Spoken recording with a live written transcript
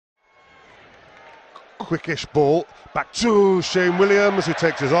quickish ball. Back to Shane Williams, who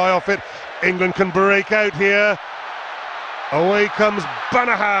takes his eye off it. England can break out here. Away comes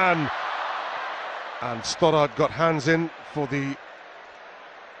Banahan. And Stoddart got hands in for the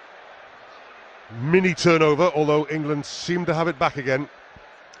mini turnover, although England seem to have it back again.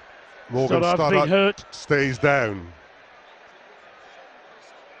 Morgan Stoddart hurt. Stays down.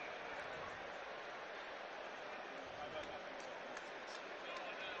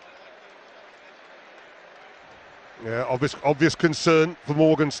 Yeah, obvious concern for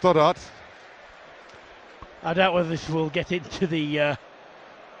Morgan Stoddart. I doubt whether this will get into the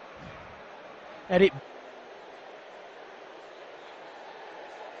edit.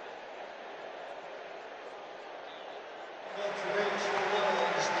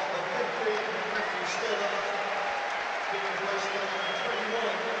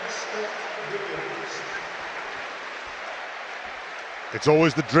 It's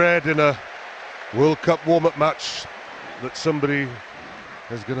always the dread in a World Cup warm-up match that somebody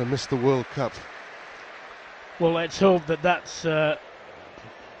is going to miss the World Cup. Well, let's hope that that's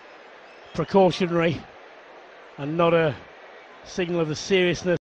precautionary and not a signal of the seriousness